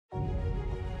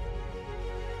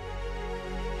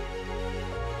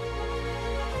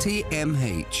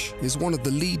TMH is one of the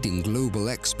leading global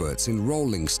experts in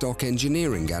rolling stock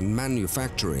engineering and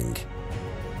manufacturing.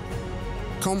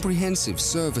 Comprehensive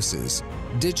services,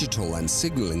 digital and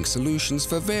signaling solutions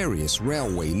for various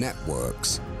railway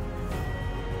networks.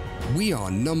 We are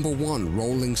 #1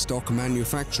 rolling stock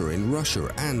manufacturer in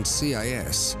Russia and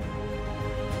CIS.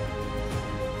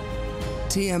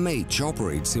 TMH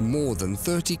operates in more than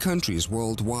 30 countries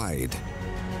worldwide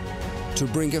to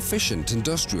bring efficient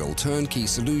industrial turnkey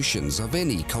solutions of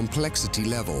any complexity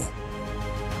level.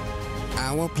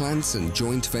 Our plants and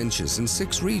joint ventures in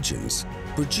 6 regions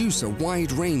produce a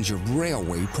wide range of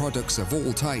railway products of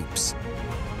all types.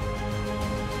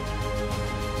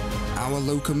 Our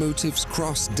locomotives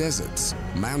cross deserts,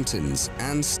 mountains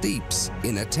and steeps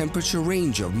in a temperature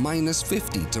range of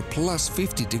 -50 to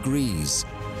 +50 degrees.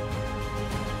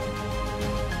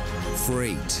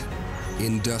 Freight,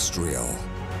 industrial,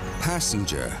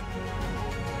 passenger.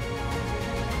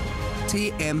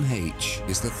 TMH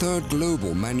is the 3rd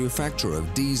global manufacturer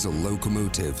of diesel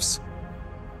locomotives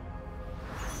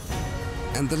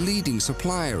and the leading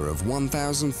supplier of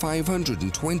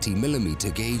 1,520mm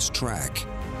gauge track.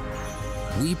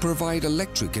 We provide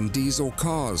electric and diesel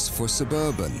cars for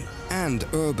suburban and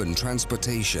urban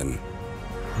transportation.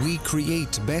 We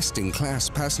create best-in-class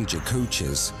passenger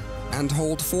coaches and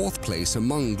hold 4th place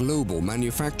among global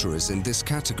manufacturers in this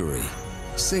category,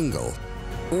 single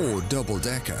or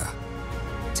double-decker.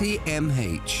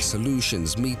 TMH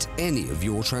solutions meet any of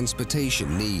your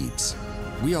transportation needs.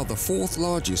 We are the 4th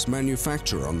largest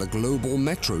manufacturer on the global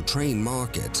metro train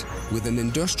market, with an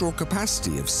industrial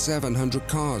capacity of 700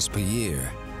 cars per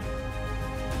year.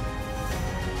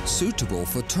 Suitable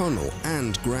for tunnel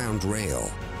and ground rail,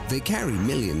 they carry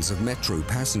millions of metro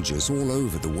passengers all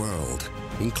over the world,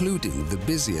 including the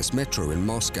busiest metro in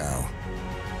Moscow.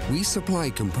 We supply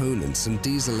components and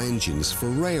diesel engines for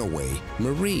railway,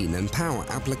 marine and power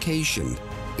application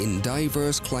in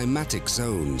diverse climatic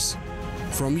zones,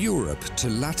 from Europe to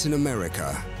Latin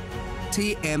America.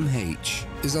 TMH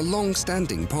is a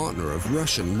long-standing partner of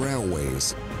Russian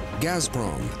railways,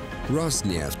 Gazprom,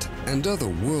 Rosneft and other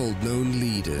world-known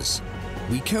leaders.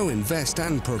 We co-invest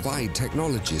and provide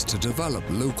technologies to develop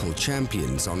local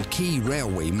champions on key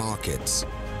railway markets.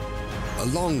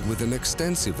 Along with an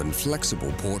extensive and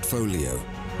flexible portfolio,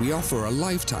 we offer a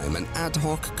lifetime and ad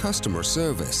hoc customer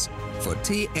service for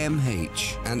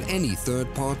TMH and any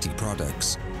third-party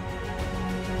products.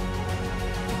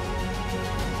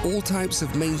 All types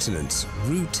of maintenance,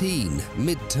 routine,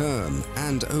 mid-term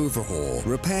and overhaul,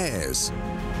 repairs,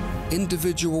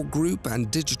 individual, group and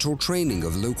digital training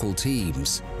of local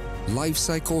teams,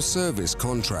 lifecycle service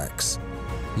contracts,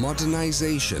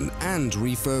 modernization and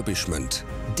refurbishment,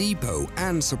 depot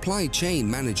and supply chain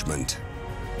management.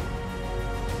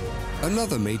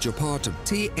 Another major part of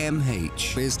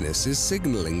TMH business is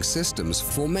signaling systems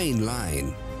for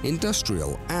mainline,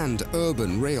 industrial and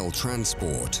urban rail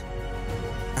transport.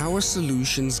 Our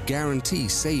solutions guarantee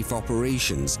safe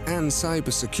operations and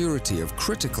cybersecurity of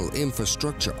critical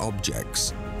infrastructure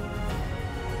objects.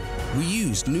 We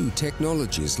use new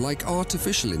technologies like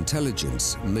artificial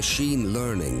intelligence, machine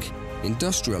learning,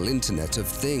 industrial Internet of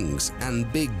Things and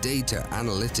big data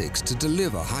analytics to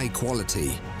deliver high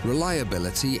quality,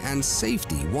 reliability and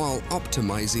safety while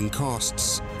optimizing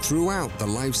costs throughout the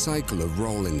life cycle of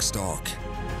rolling stock.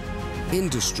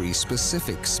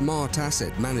 Industry-specific smart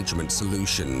asset management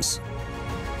solutions,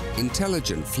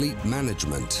 intelligent fleet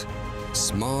management,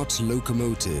 smart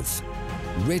locomotive,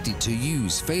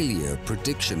 ready-to-use failure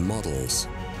prediction models.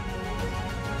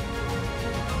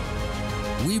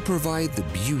 We provide the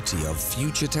beauty of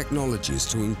future technologies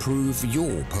to improve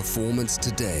your performance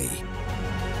today.